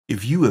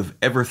If you have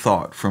ever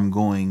thought from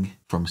going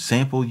from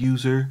sample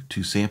user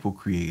to sample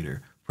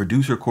creator,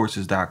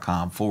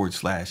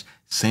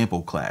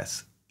 producercourses.com/sample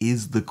class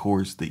is the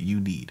course that you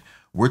need.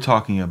 We're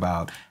talking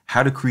about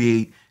how to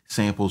create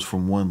samples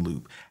from one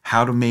loop,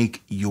 how to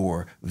make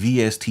your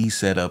VST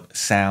setup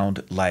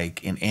sound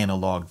like an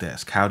analog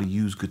desk, how to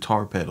use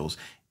guitar pedals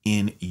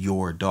in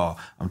your DAW.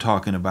 I'm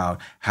talking about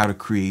how to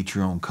create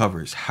your own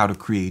covers, how to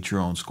create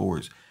your own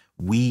scores.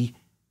 We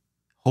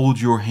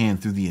hold your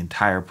hand through the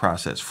entire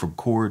process from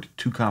chord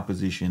to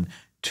composition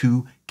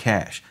to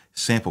cache.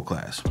 Sample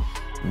class.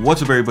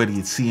 What's up, everybody?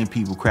 It's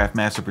CMP with Craft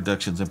Master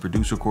Productions and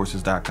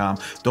producercourses.com.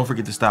 Don't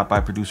forget to stop by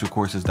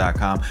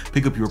producercourses.com.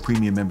 Pick up your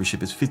premium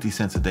membership. It's 50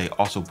 cents a day.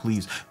 Also,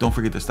 please don't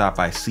forget to stop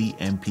by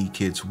CMP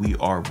Kits. We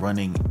are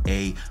running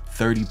a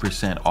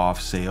 30%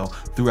 off sale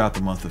throughout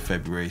the month of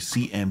February.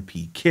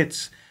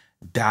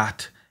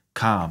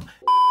 cmpkits.com.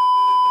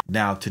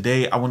 Now,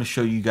 today I want to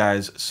show you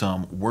guys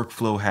some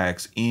workflow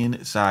hacks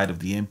inside of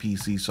the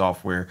MPC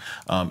software.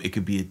 It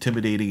could be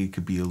intimidating, it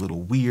could be a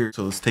little weird,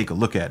 so let's take a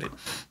look at it.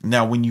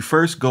 Now, when you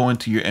first go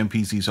into your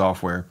MPC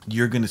software,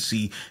 you're going to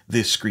see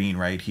this screen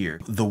right here.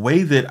 The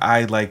way that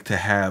I like to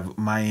have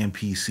my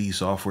MPC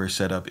software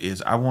set up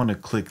is I want to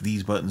click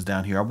these buttons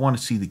down here. I want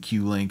to see the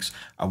cue links.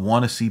 I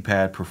want to see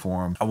pad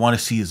performed. I want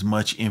to see as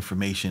much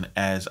information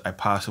as I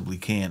possibly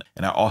can.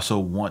 And I also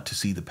want to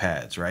see the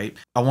pads, right?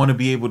 I want to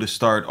be able to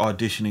start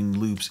auditioning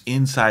loops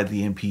inside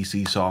the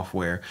MPC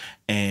software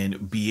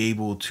and be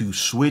able to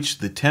switch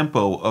the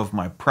tempo of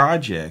my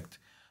project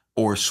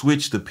or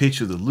switch the pitch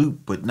of the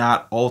loop, but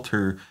not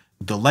alter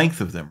the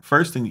length of them.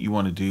 First thing that you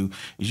want to do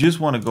is you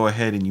just want to go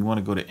ahead and you want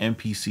to go to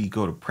MPC,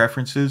 go to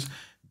preferences,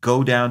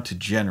 go down to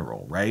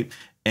general, right?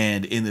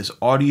 And in this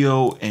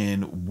audio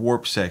and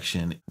warp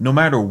section, no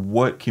matter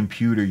what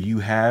computer you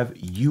have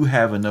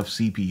enough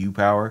CPU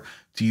power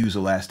to use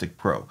Elastic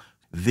Pro.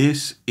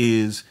 This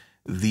is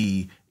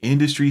the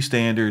industry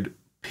standard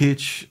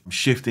pitch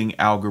shifting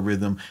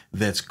algorithm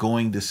that's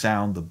going to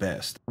sound the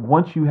best.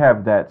 Once you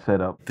have that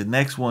set up, the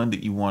next one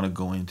that you want to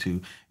go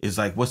into is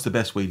like, what's the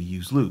best way to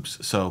use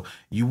loops? So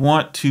you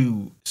want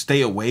to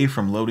stay away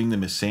from loading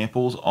them as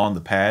samples on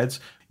the pads.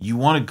 You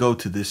want to go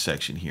to this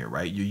section here,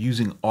 right? You're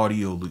using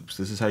audio loops.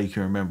 This is how you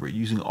can remember it.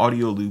 Using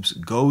audio loops,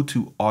 go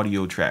to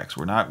audio tracks.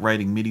 We're not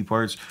writing MIDI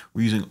parts,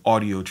 we're using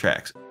audio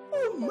tracks.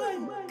 Oh my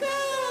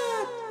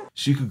God.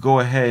 So you could go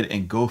ahead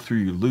and go through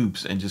your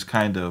loops and just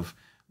kind of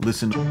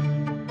listen.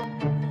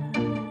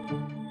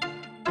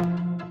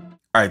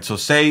 All right, so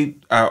say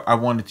I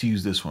wanted to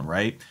use this one,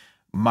 right?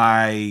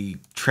 My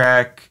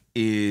track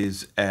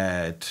is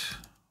at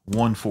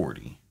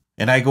 140.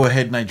 And I go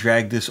ahead and I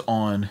drag this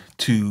on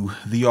to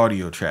the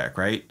audio track,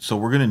 right? So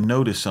we're gonna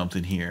notice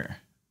something here.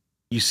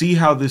 You see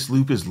how this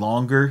loop is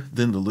longer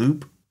than the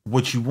loop?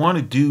 What you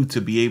wanna do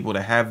to be able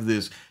to have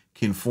this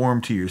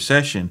conform to your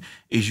session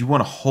is you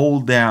want to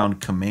hold down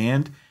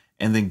Command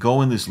and then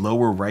go in this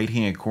lower right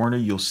hand corner.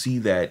 You'll see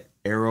that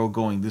arrow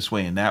going this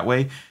way and that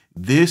way.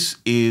 This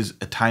is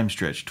a time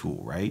stretch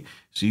tool, right?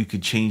 So you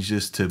could change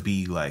this to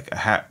be like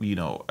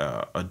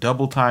a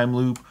double time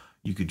loop.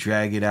 You could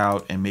drag it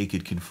out and make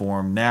it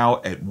conform. Now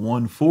at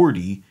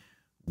 140,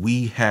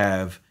 we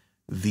have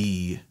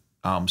the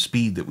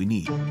speed that we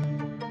need.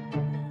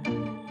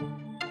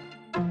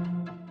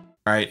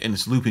 All right, and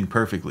it's looping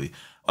perfectly.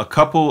 A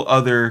couple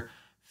other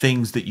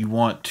things that you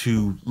want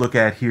to look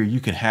at here. You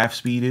can half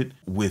speed it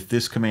with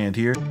this command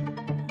here.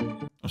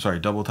 I'm sorry,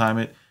 double time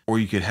it, or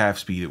you could half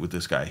speed it with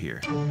this guy here.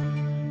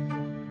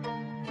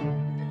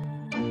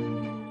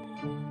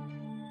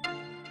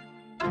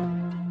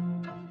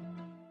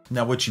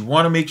 Now, what you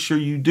want to make sure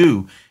you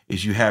do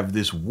is you have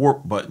this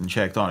warp button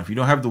checked on. If you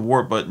don't have the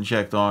warp button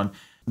checked on,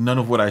 none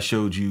of what I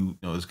showed you,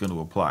 is going to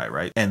apply,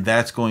 right? And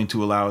that's going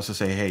to allow us to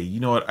say, hey,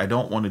 you know what? I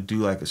don't want to do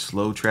like a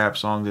slow trap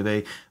song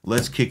today.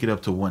 Let's kick it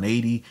up to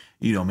 180.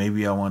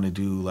 Maybe I want to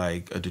do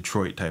like a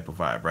Detroit type of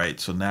vibe, right?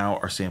 So now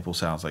our sample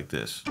sounds like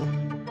this.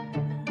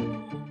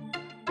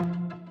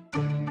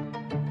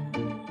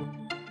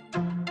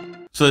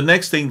 So the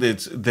next thing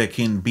that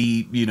can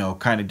be,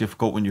 kind of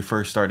difficult when you're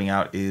first starting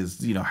out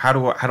is, how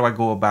do I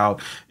go about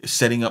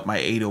setting up my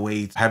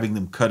 808s, having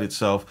them cut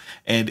itself?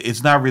 And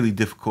it's not really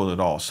difficult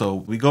at all. So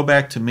we go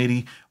back to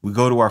MIDI, we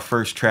go to our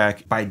first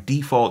track. By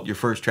default, your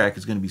first track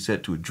is going to be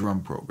set to a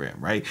drum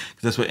program, right?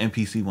 Because that's what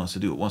MPC wants to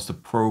do. It wants to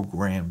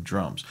program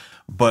drums.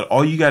 But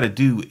all you got to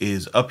do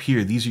is up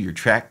here, these are your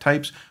track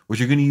types, which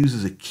you're going to use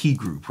as a key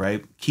group,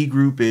 right? Key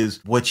group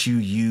is what you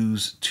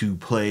use to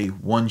play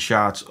one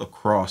shots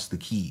across the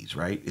keys,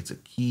 right? It's a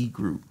key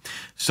group.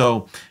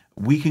 So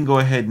we can go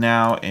ahead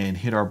now and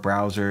hit our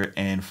browser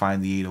and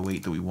find the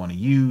 808 that we want to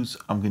use.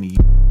 I'm going to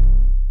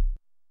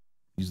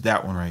use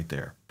that one right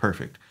there.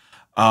 Perfect.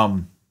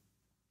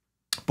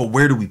 But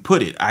where do we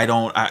put it?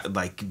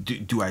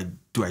 Do I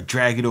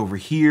drag it over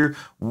here?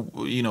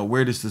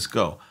 Where does this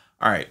go?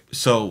 All right.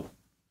 So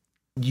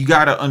you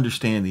got to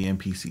understand the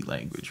MPC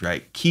language,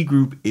 right? Key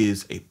group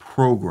is a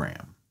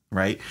program,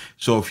 right?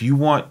 So if you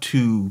want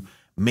to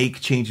make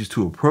changes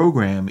to a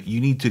program, you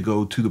need to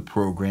go to the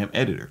program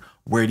editor.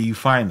 Where do you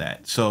find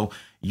that? So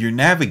Your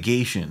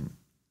navigation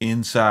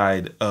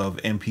inside of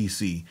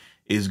MPC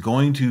is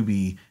going to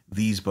be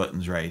these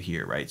buttons right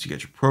here, right? So you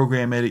got your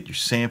program edit, your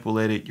sample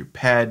edit, your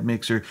pad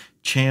mixer,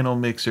 channel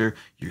mixer,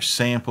 your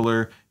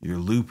sampler, your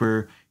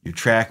looper, your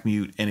track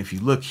mute. And if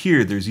you look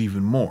here, there's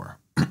even more.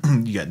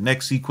 You got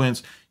next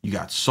sequence, you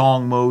got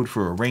song mode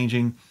for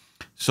arranging.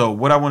 So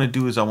what I want to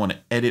do is I want to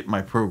edit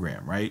my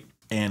program, right?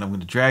 And I'm going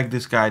to drag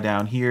this guy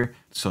down here.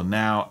 So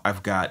now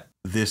I've got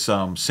this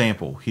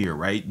sample here,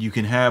 right? You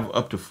can have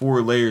up to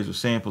 4 layers of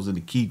samples in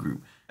the key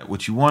group.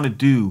 What you want to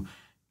do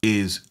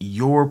is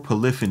your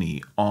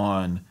polyphony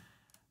on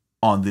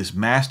this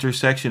master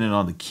section and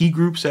on the key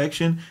group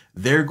section,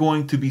 they're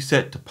going to be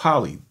set to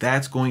poly.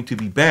 That's going to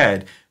be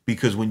bad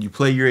because when you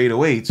play your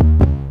 808s,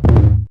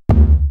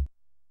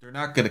 they're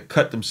not going to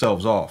cut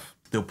themselves off.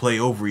 They'll play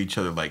over each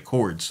other like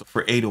chords.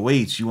 For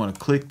 808s, you want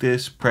to click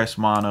this, press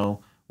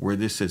mono, where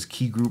this says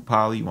key group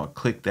poly, you want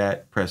to click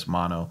that, press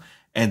mono.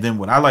 And then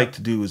what I like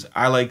to do is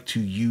I like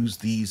to use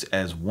these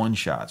as one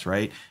shots,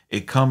 right?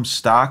 It comes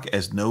stock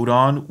as note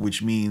on,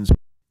 which means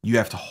you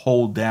have to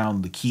hold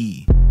down the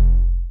key.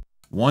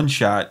 One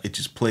shot, it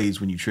just plays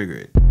when you trigger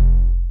it.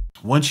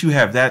 Once you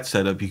have that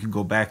set up, you can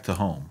go back to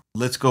home.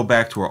 Let's go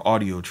back to our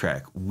audio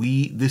track.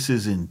 This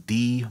is in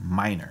D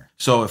minor.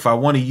 So if I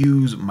want to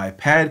use my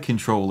pad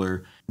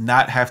controller,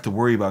 not have to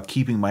worry about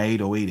keeping my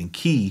 808 in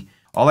key,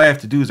 all I have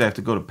to do is I have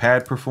to go to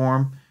pad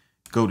perform,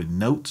 go to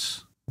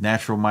notes,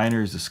 natural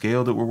minor is the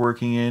scale that we're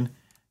working in,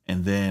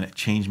 and then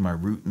change my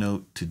root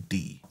note to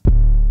D.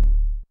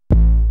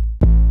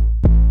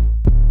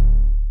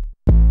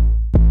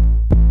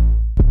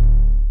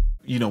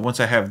 You know, once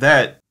I have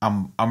that,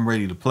 I'm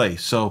ready to play.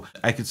 So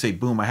I could say,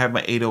 boom, I have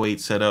my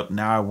 808 set up.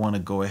 Now I want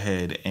to go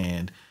ahead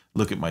and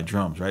look at my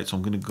drums, right? So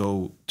I'm going to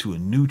go to a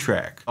new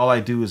track. All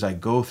I do is I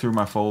go through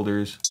my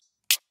folders,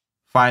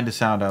 find a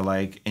sound I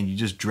like, and you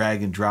just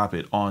drag and drop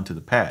it onto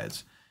the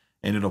pads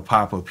and it'll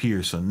pop up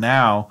here. So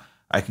now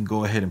I can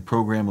go ahead and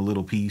program a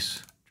little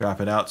piece, drop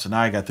it out. So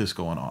now I got this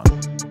going on.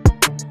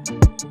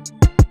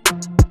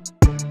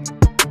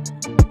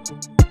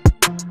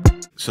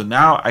 So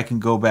now I can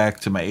go back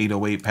to my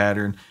 808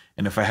 pattern,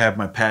 and if I have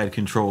my pad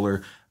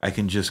controller, I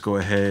can just go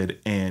ahead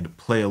and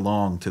play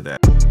along to that.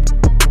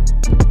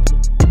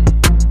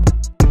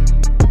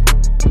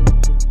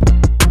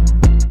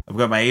 I've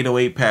got my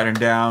 808 pattern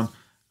down.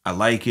 I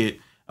like it.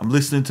 I'm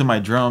listening to my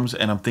drums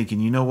and I'm thinking,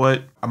 you know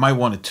what? I might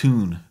want to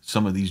tune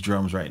some of these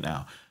drums right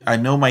now. I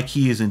know my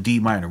key is in D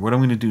minor. What I'm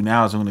going to do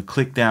now is I'm going to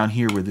click down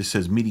here where this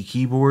says MIDI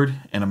keyboard,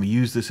 and I'm going to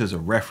use this as a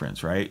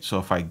reference, right? So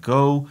if I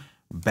go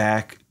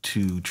back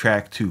to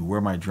track 2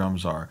 where my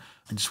drums are,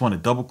 I just want to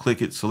double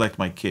click it, select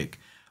my kick.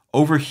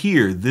 Over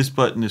here, this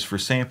button is for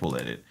sample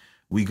edit.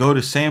 We go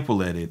to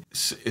sample edit.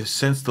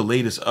 Since the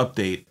latest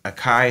update,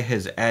 Akai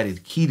has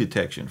added key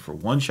detection for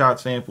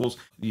one-shot samples,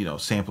 you know,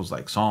 samples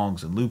like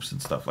songs and loops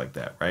and stuff like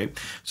that, right?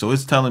 So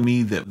it's telling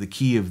me that the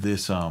key of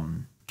this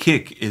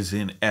kick is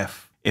in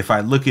F. If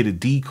I look at a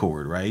D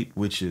chord, right,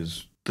 which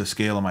is the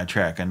scale of my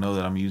track, I know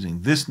that I'm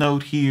using this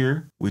note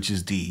here, which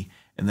is D,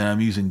 and then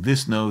I'm using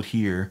this note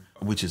here,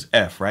 which is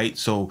F, right?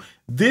 So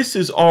this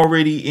is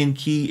already in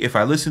key. If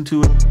I listen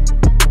to it,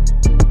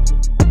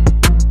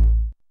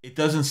 it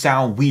doesn't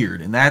sound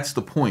weird, and that's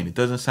the point. It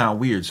doesn't sound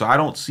weird. So I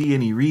don't see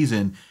any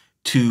reason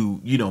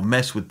to, you know,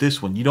 mess with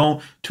this one.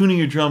 Tuning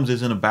your drums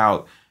isn't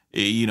about,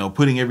 you know,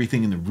 putting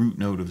everything in the root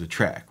note of the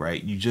track,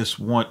 right? You just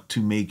want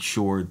to make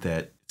sure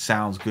that it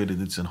sounds good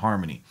and it's in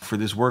harmony. For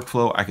this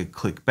workflow, I could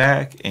click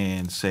back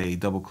and say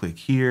double click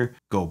here,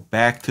 go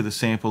back to the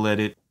sample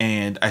edit,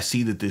 and I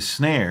see that this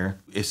snare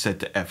is set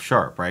to F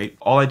sharp, right?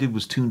 All I did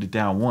was tuned it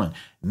down 1.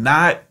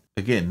 Not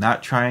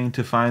trying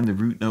to find the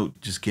root note,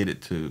 just get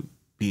it to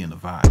be in the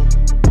vibe.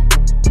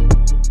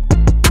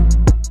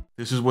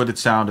 This is what it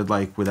sounded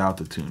like without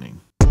the tuning.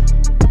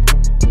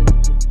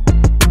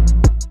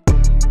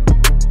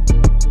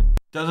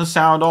 Doesn't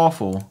sound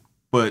awful,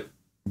 but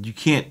you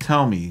can't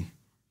tell me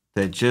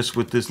that just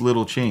with this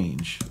little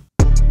change,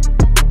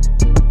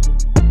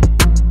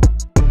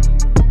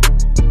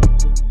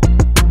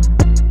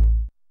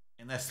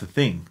 and that's the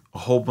thing, a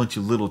whole bunch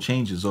of little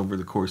changes over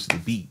the course of the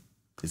beat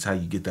is how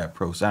you get that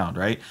pro sound,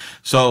 right?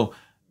 So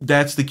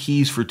that's the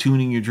keys for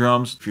tuning your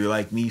drums. If you're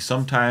like me,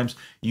 sometimes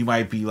you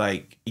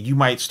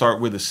might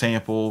start with a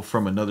sample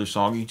from another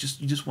song. You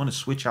just want to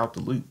switch out the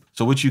loop.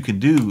 So what you can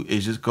do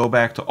is just go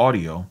back to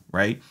audio,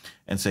 right?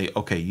 And say,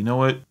 okay, you know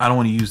what? I don't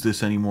want to use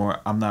this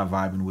anymore. I'm not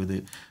vibing with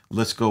it.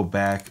 Let's go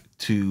back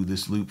to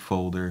this loop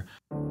folder.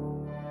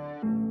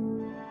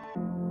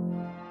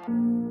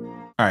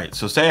 All right,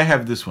 so say I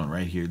have this one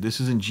right here. This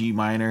is in G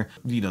minor.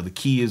 You know, the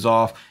key is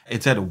off.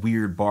 It's at a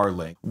weird bar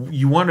length.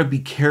 You want to be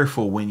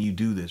careful when you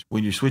do this.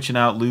 When you're switching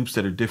out loops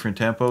that are different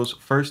tempos,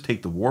 first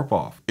take the warp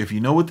off. If you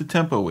know what the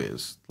tempo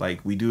is,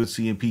 like we do at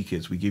CMP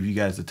Kits, we give you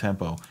guys the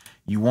tempo.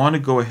 You want to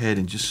go ahead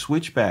and just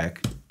switch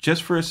back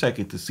just for a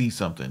second to see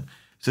something.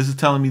 So this is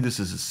telling me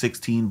this is a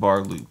 16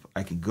 bar loop.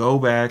 I can go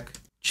back,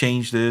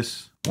 change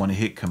this, want to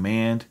hit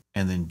Command,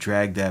 and then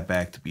drag that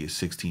back to be a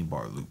 16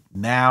 bar loop.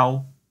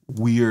 Now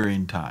we're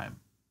in time.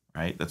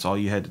 Right? That's all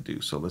you had to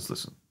do. So let's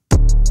listen.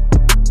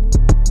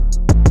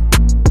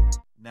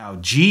 Now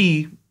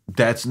G,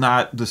 that's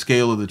not the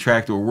scale of the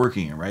track that we're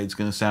working in, right? It's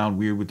going to sound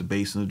weird with the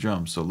bass and the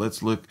drums. So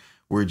let's look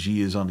where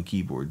G is on the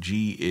keyboard.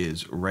 G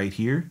is right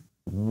here.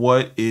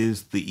 What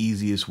is the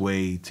easiest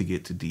way to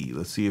get to D?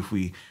 Let's see if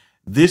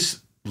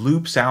this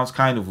loop sounds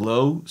kind of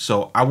low,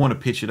 so I want to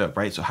pitch it up,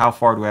 right? So how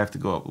far do I have to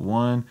go up?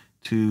 1,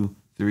 2,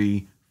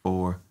 3,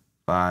 4,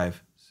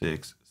 5,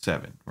 6,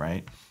 7,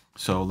 right?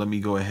 So let me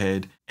go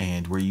ahead,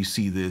 and where you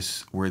see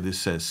this, where this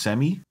says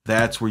semi,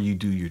 that's where you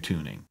do your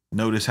tuning.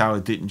 Notice how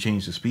it didn't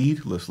change the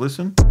speed. Let's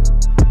listen.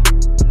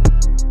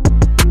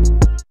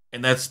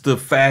 And that's the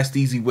fast,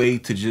 easy way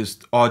to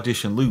just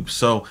audition loops.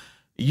 So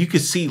you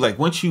could see, like,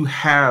 once you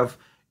have,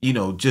 you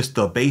know, just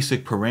the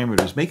basic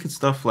parameters, making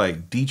stuff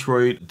like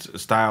Detroit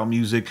style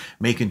music,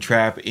 making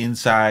trap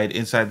inside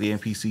the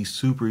MPC,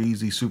 super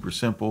easy, super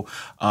simple.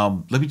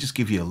 Let me just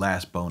give you a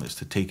last bonus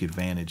to take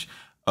advantage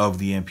of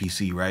the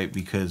MPC, right?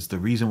 Because the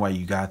reason why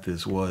you got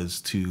this was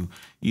to,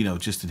 you know,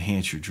 just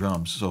enhance your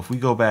drums. So if we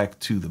go back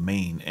to the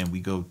main and we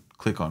go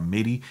click on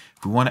MIDI,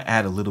 if we want to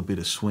add a little bit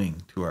of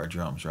swing to our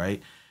drums,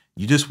 right?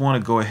 You just want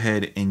to go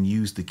ahead and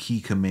use the key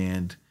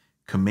Command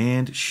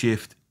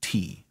Shift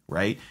T,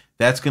 right?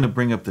 That's going to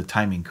bring up the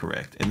timing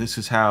correct. And this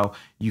is how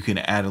you can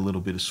add a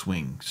little bit of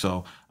swing.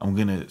 So I'm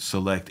going to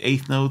select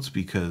eighth notes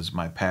because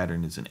my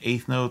pattern is in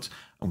eighth notes.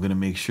 I'm going to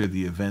make sure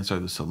the events are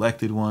the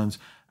selected ones.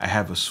 I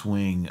have a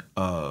swing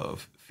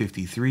of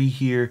 53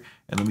 here,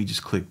 and let me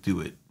just click do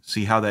it.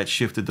 See how that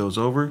shifted those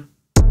over?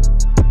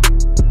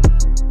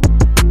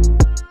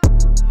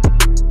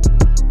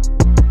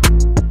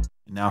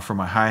 Now for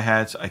my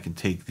hi-hats, I can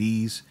take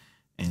these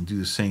and do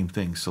the same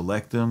thing.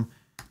 Select them,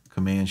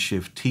 Command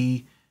Shift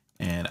T,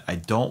 and I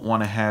don't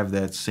want to have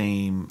that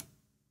same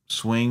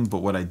swing, but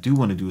what I do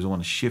want to do is I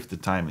want to shift the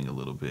timing a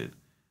little bit.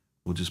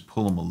 We'll just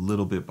pull them a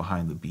little bit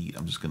behind the beat.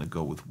 I'm just going to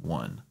go with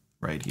 1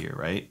 right here,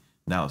 right?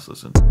 Now let's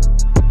listen.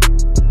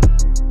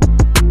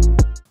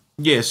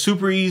 Yeah,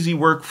 super easy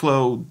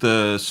workflow.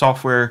 The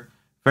software,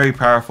 very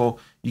powerful.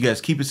 You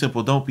guys keep it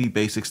simple. Don't be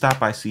basic. Stop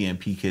by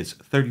CMP Kits,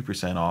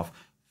 30% off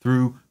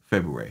through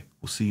February.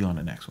 We'll see you on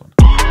the next one.